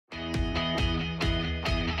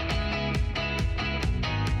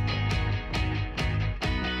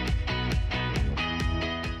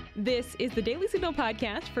This is the Daily Signal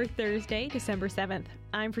podcast for Thursday, December 7th.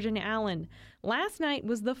 I'm Virginia Allen. Last night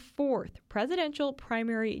was the fourth presidential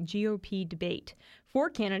primary GOP debate.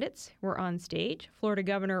 Four candidates were on stage: Florida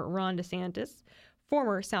Governor Ron DeSantis,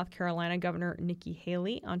 former South Carolina Governor Nikki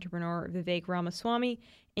Haley, entrepreneur Vivek Ramaswamy,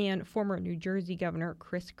 and former New Jersey Governor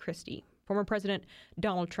Chris Christie. Former President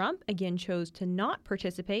Donald Trump again chose to not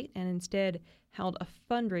participate and instead held a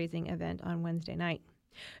fundraising event on Wednesday night.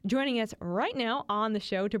 Joining us right now on the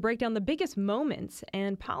show to break down the biggest moments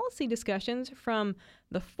and policy discussions from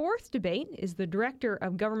the fourth debate is the Director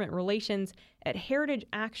of Government Relations at Heritage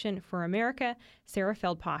Action for America, Sarah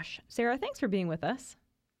Feldposch. Sarah, thanks for being with us.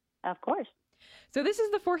 Of course. So this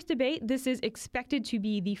is the fourth debate. This is expected to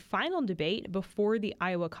be the final debate before the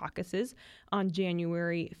Iowa caucuses on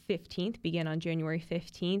January 15th, begin on January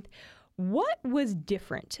 15th. What was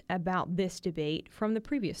different about this debate from the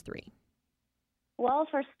previous three? Well,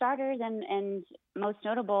 for starters, and most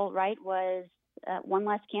notable, right, was one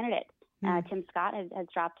less candidate. Tim Scott has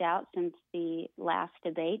dropped out since the last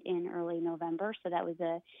debate in early November, so that was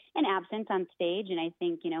an absence on stage. And I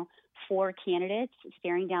think, four candidates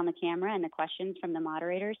staring down the camera and the questions from the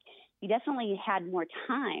moderators, you definitely had more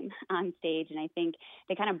time on stage, and I think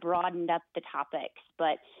they kind of broadened up the topics.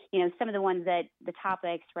 But, some of the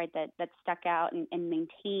topics, right, that stuck out and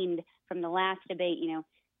maintained from the last debate,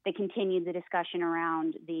 they continued the discussion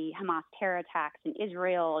around the Hamas terror attacks in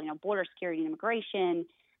Israel, border security and immigration,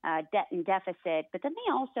 debt and deficit. But then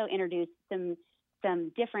they also introduced some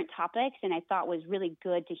different topics, and I thought was really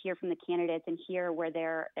good to hear from the candidates and hear where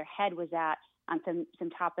their head was at on some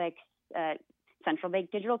topics. Central bank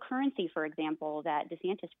digital currency, for example, that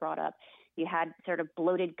DeSantis brought up. You had sort of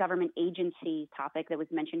bloated government agency topic that was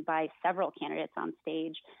mentioned by several candidates on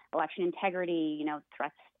stage. Election integrity,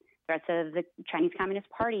 threats of the Chinese Communist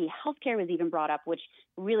Party. Healthcare was even brought up, which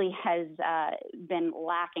really has been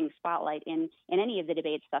lacking spotlight in any of the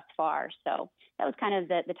debates thus far. So that was kind of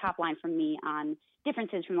the top line from me on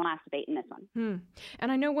differences from the last debate in this one.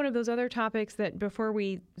 And I know one of those other topics that before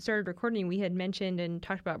we started recording, we had mentioned and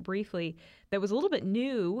talked about briefly that was a little bit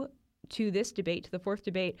new to this debate, to the fourth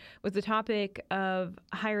debate, was the topic of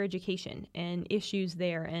higher education and issues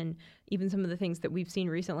there, and even some of the things that we've seen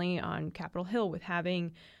recently on Capitol Hill with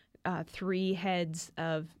having three heads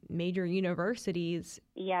of major universities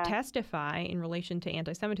testify in relation to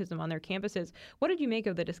anti-Semitism on their campuses. What did you make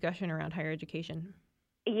of the discussion around higher education?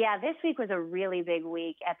 Yeah, this week was a really big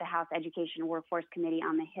week at the House Education Workforce Committee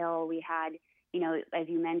on the Hill. We had, as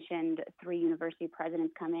you mentioned, three university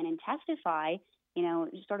presidents come in and testify,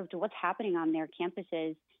 sort of to what's happening on their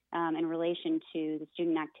campuses in relation to the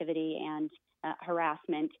student activity and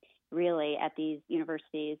harassment really at these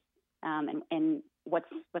universities and what's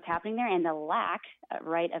happening there, and the lack,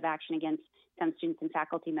 of action against some students and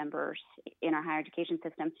faculty members in our higher education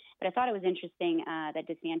system. But I thought it was interesting that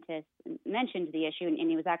DeSantis mentioned the issue,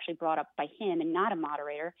 and it was actually brought up by him and not a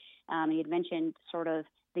moderator. He had mentioned sort of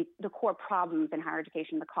the core problems in higher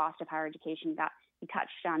education, the cost of higher education. He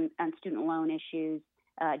touched on student loan issues,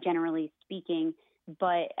 generally speaking.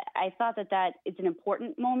 But I thought that it's an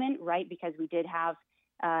important moment, right, because we did have,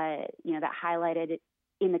 that highlighted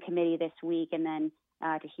in the committee this week, and then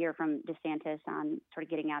to hear from DeSantis on sort of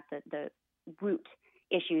getting at the root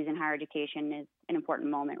issues in higher education is an important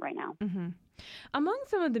moment right now. Mm-hmm. Among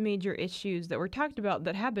some of the major issues that were talked about,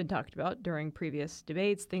 that have been talked about during previous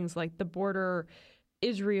debates, things like the border,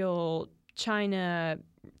 Israel, China,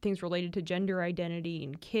 things related to gender identity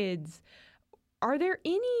and kids. Are there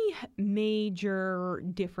any major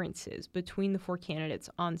differences between the four candidates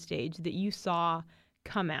on stage that you saw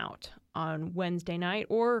come out on Wednesday night?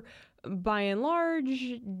 Or by and large,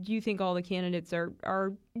 do you think all the candidates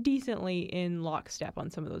are decently in lockstep on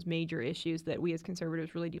some of those major issues that we as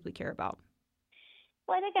conservatives really deeply care about?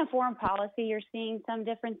 Well, I think in foreign policy, you're seeing some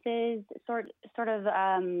differences sort of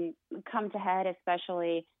come to head,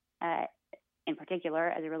 especially in particular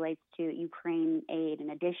as it relates to Ukraine aid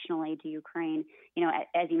and additional aid to Ukraine.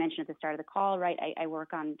 As you mentioned at the start of the call, right, I work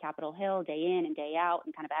on Capitol Hill day in and day out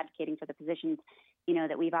and kind of advocating for the positions,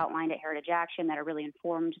 that we've outlined at Heritage Action that are really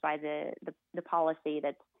informed by the policy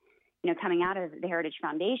that's, coming out of the Heritage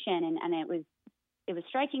Foundation. And it was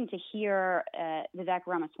striking to hear Vivek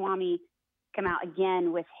Ramaswamy come out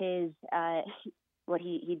again with his what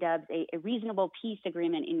he dubs a reasonable peace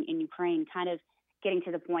agreement in Ukraine, kind of getting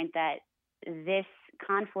to the point that this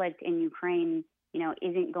conflict in Ukraine,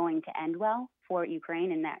 isn't going to end well for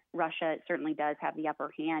Ukraine, and that Russia certainly does have the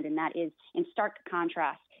upper hand. And that is in stark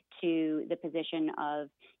contrast to the position of,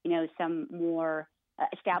 some more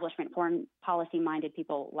establishment foreign policy minded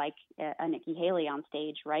people like Nikki Haley on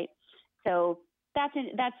stage, right? So That's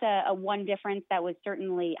a one difference that was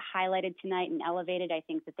certainly highlighted tonight and elevated. I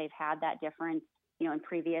think that they've had that difference, in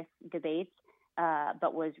previous debates,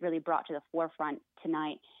 but was really brought to the forefront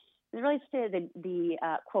tonight. It relates to the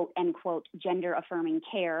quote unquote gender affirming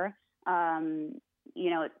care.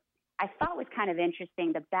 I thought was kind of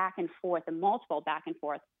interesting the back and forth, the multiple back and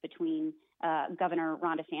forth between Governor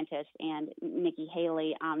Ron DeSantis and Nikki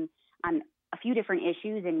Haley on a few different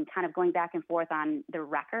issues, and kind of going back and forth on the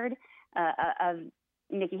record of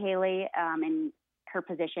Nikki Haley and her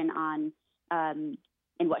position on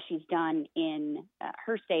and what she's done in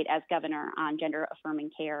her state as governor on gender affirming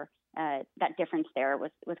care. That difference there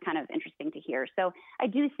was kind of interesting to hear. So I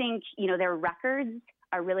do think, their records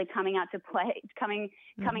are really coming out to play, coming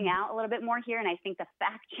out a little bit more here. And I think the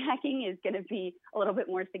fact checking is going to be a little bit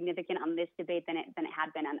more significant on this debate than it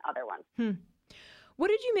had been on other ones. What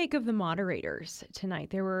did you make of the moderators tonight?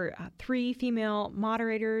 There were 3 female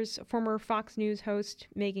moderators, former Fox News host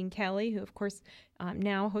Megyn Kelly, who, of course,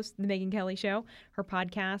 now hosts the Megyn Kelly Show, her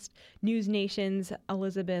podcast, News Nation's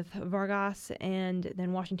Elizabeth Vargas, and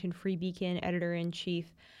then Washington Free Beacon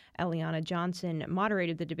editor-in-chief Eliana Johnson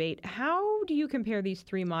moderated the debate. How do you compare these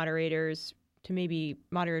 3 moderators to maybe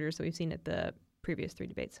moderators that we've seen at the previous 3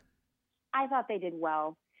 debates? I thought they did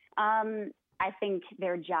well. I think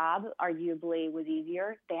their job arguably was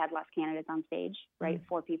easier. They had less candidates on stage, right?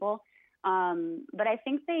 4 people. But I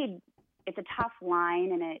think it's a tough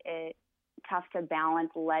line, and it tough to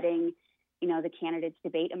balance letting, the candidates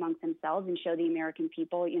debate amongst themselves and show the American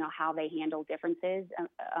people, how they handle differences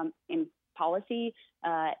in policy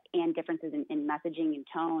and differences in messaging and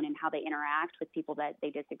tone, and how they interact with people that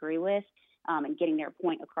they disagree with, and getting their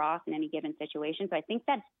point across in any given situation. So I think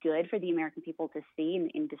that's good for the American people to see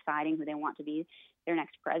in deciding who they want to be their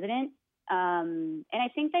next president. And I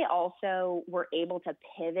think they also were able to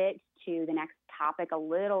pivot to the next topic a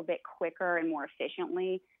little bit quicker and more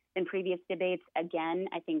efficiently than previous debates. Again,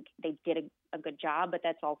 I think they did a good job, but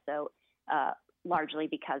that's also largely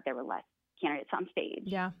because there were less candidates on stage.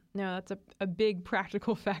 Yeah, no, that's a big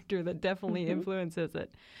practical factor that definitely influences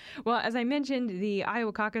it. Well, as I mentioned, the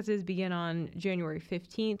Iowa caucuses begin on January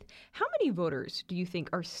 15th. How many voters do you think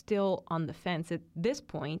are still on the fence at this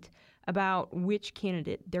point about which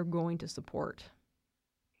candidate they're going to support?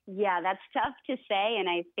 Yeah, that's tough to say, and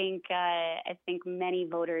I think many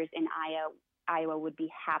voters in Iowa would be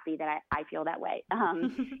happy that I feel that way.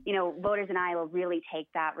 Voters in Iowa really take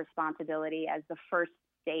that responsibility as the first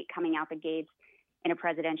state coming out the gates in a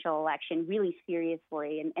presidential election really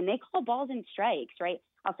seriously, and they call balls and strikes, right?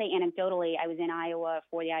 I'll say anecdotally, I was in Iowa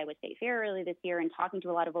for the Iowa State Fair earlier this year and talking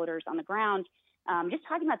to a lot of voters on the ground, just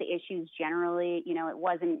talking about the issues generally.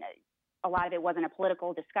 A lot of it wasn't a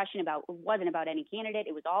political discussion it wasn't about any candidate.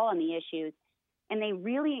 It was all on the issues. And they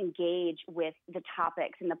really engage with the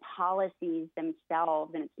topics and the policies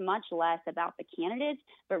themselves. And it's much less about the candidates,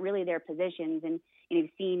 but really their positions. And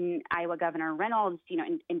you've seen Iowa Governor Reynolds,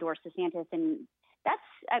 endorse DeSantis, and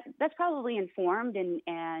that's probably informed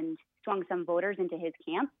and swung some voters into his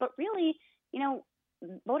camp. But really,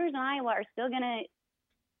 voters in Iowa are still going to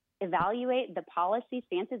evaluate the policy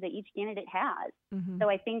stances that each candidate has. So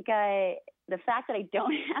I think the fact that I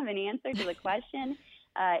don't have an answer to the question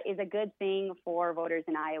is a good thing for voters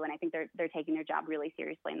in Iowa, and I think they're taking their job really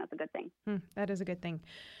seriously, and that's a good thing. That is a good thing.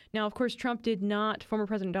 Now, of course, former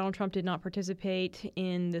President Donald Trump did not participate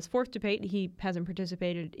in this 4th debate. He hasn't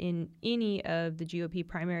participated in any of the GOP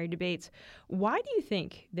primary debates. Why do you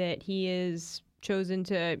think that he is chosen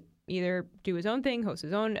to either do his own thing, host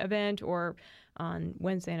his own event, or on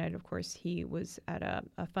Wednesday night, of course, he was at a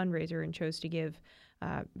fundraiser and chose to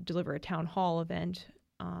deliver a town hall event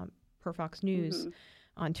per Fox News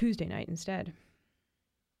on Tuesday night instead?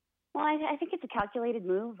 Well, I think it's a calculated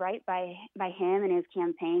move, right, by him and his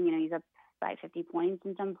campaign. He's up by 50 points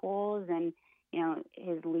in some polls, and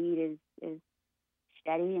his lead is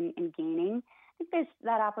steady and gaining. I think there's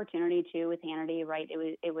that opportunity too with Hannity, right?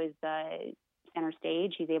 It was center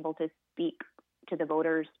stage. He's able to speak to the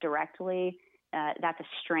voters directly. That's a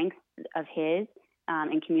strength of his,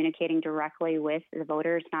 in communicating directly with the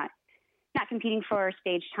voters, not competing for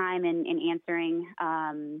stage time and answering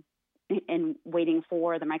and waiting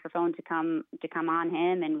for the microphone to come on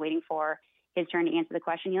him and waiting for his turn to answer the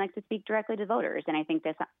question. He likes to speak directly to voters, and I think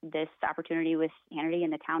this opportunity with Hannity in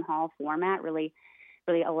the town hall format really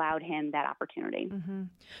really allowed him that opportunity. Mm-hmm.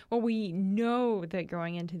 Well, we know that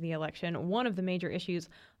going into the election, one of the major issues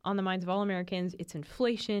on the minds of all Americans, it's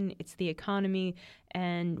inflation, it's the economy,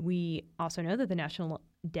 and we also know that the national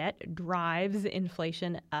debt drives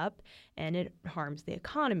inflation up and it harms the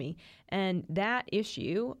economy. And that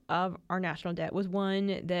issue of our national debt was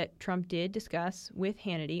one that Trump did discuss with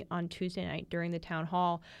Hannity on Tuesday night during the town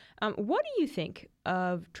hall. What do you think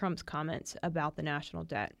of Trump's comments about the national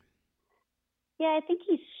debt? Yeah, I think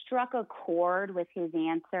he struck a chord with his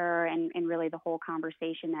answer and really the whole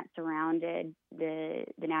conversation that surrounded the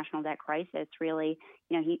national debt crisis. Really,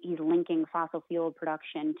 he's linking fossil fuel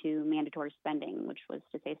production to mandatory spending, which was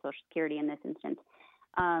to say Social Security in this instance.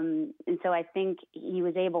 And so I think he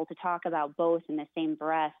was able to talk about both in the same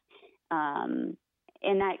breath. And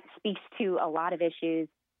that speaks to a lot of issues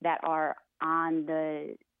that are on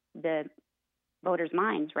the voters'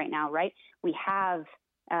 minds right now, right? We have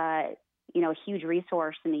a huge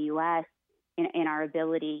resource in the U.S. in our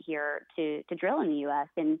ability here to drill in the U.S.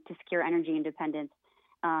 and to secure energy independence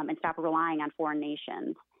and stop relying on foreign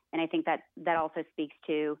nations. And I think that also speaks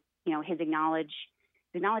to his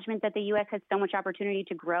acknowledgement that the U.S. has so much opportunity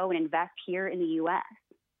to grow and invest here in the U.S.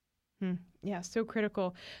 Yeah, so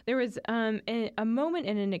critical. There was a moment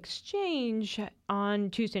in an exchange on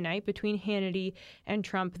Tuesday night between Hannity and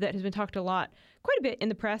Trump that has been talked quite a bit in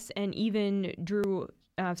the press and even drew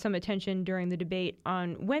some attention during the debate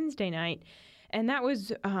on Wednesday night. And that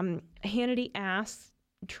was Hannity asked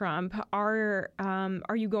Trump, are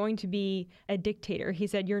you going to be a dictator? He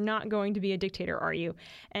said, "You're not going to be a dictator, are you?"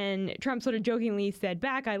 And Trump sort of jokingly said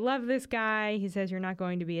back, "I love this guy." He says, "You're not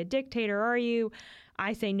going to be a dictator, are you?"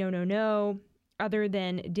 I say, no, no, no. Other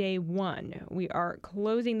than day one, we are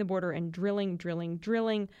closing the border and drilling.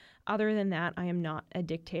 Other than that, I am not a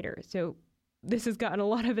dictator. So this has gotten a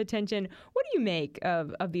lot of attention. What do you make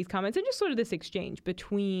of these comments and just sort of this exchange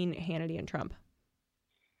between Hannity and Trump?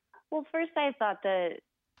 Well, first, I thought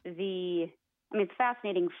it's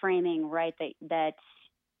fascinating framing, right? That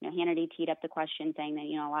Hannity teed up the question saying that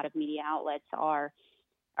a lot of media outlets are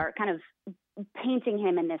kind of painting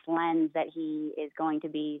him in this lens that he is going to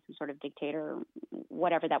be some sort of dictator,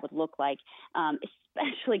 whatever that would look like,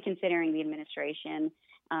 especially considering the administration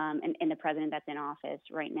and the president that's in office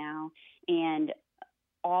right now, and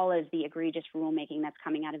all of the egregious rulemaking that's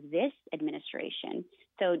coming out of this administration.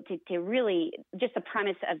 So to really, just the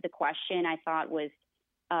premise of the question, I thought was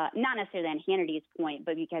not necessarily on Hannity's point,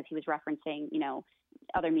 but because he was referencing,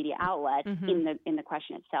 other media outlets in the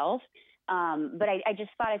question itself. But I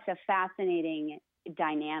just thought it's a fascinating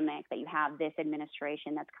dynamic that you have this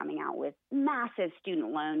administration that's coming out with massive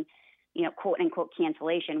student loan, quote unquote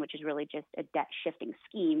cancellation, which is really just a debt shifting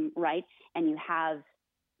scheme, right? And you have,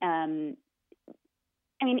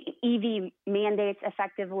 EV mandates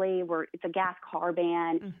effectively, where it's a gas car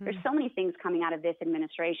ban. There's so many things coming out of this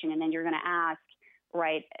administration, and then you're going to ask,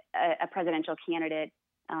 right, a presidential candidate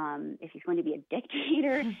if he's going to be a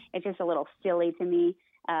dictator. It's just a little silly to me,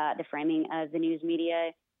 the framing of the news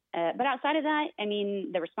media. But outside of that,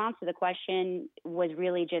 the response to the question was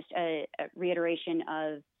really just a reiteration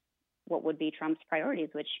of what would be Trump's priorities,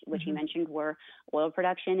 which he mentioned were oil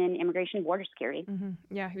production and immigration, border security.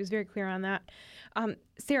 Yeah, he was very clear on that.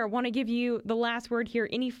 Sarah, want to give you the last word here.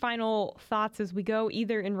 Any final thoughts as we go,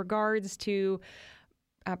 either in regards to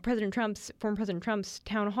former President Trump's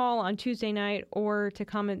town hall on Tuesday night or to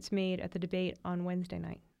comments made at the debate on Wednesday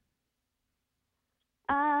night?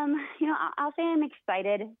 I'll say I'm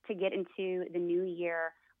excited to get into the new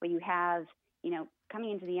year where you have,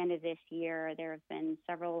 coming into the end of this year, there have been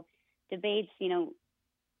several debates.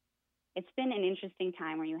 It's been an interesting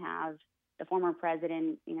time where you have the former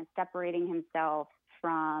president, separating himself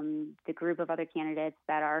from the group of other candidates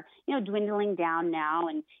that are, dwindling down now.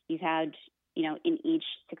 And you've had, in each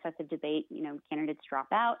successive debate, candidates drop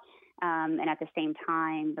out. And at the same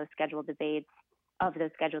time, those scheduled debates,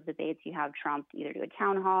 you have Trump either do a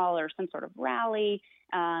town hall or some sort of rally,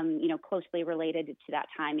 closely related to that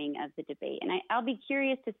timing of the debate. And I'll be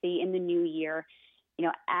curious to see in the new year,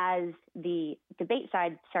 as the debate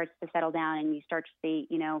side starts to settle down and you start to see,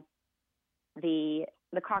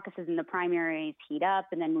 the caucuses and the primaries heat up,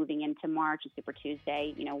 and then moving into March and Super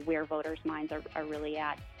Tuesday, where voters' minds are really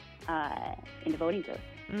at in the voting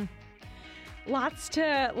booth. Lots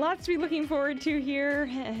to be looking forward to here,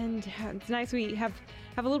 and it's nice we have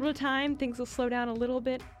a little bit of time. Things will slow down a little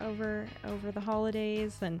bit over the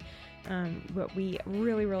holidays, but we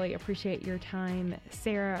really, really appreciate your time.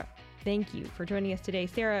 Sarah, thank you for joining us today.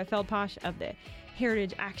 Sarah Feldposh of the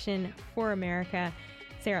Heritage Action for America.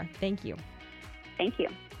 Sarah, thank you. Thank you.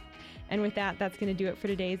 And with that, that's going to do it for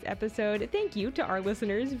today's episode. Thank you to our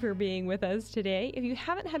listeners for being with us today. If you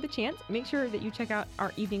haven't had the chance, make sure that you check out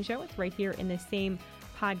our evening show. It's right here in the same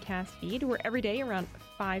podcast feed, where every day around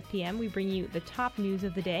 5 p.m. we bring you the top news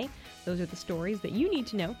of the day. Those are the stories that you need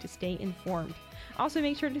to know to stay informed. Also,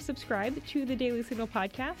 make sure to subscribe to the Daily Signal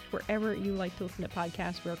podcast wherever you like to listen to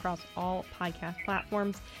podcasts. We're across all podcast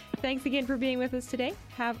platforms. Thanks again for being with us today.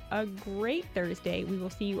 Have a great Thursday. We will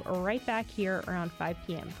see you right back here around 5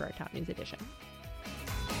 p.m. for our Top News Edition.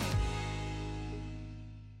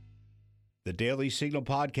 The Daily Signal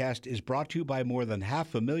podcast is brought to you by more than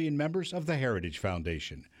 500,000 members of the Heritage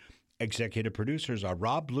Foundation. Executive producers are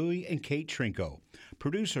Rob Bluey and Kate Trinko.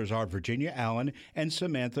 Producers are Virginia Allen and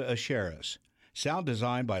Samantha Asheris. Sound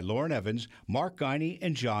design by Lauren Evans, Mark Guiney,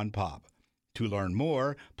 and John Pop. To learn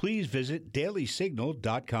more, please visit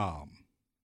dailysignal.com.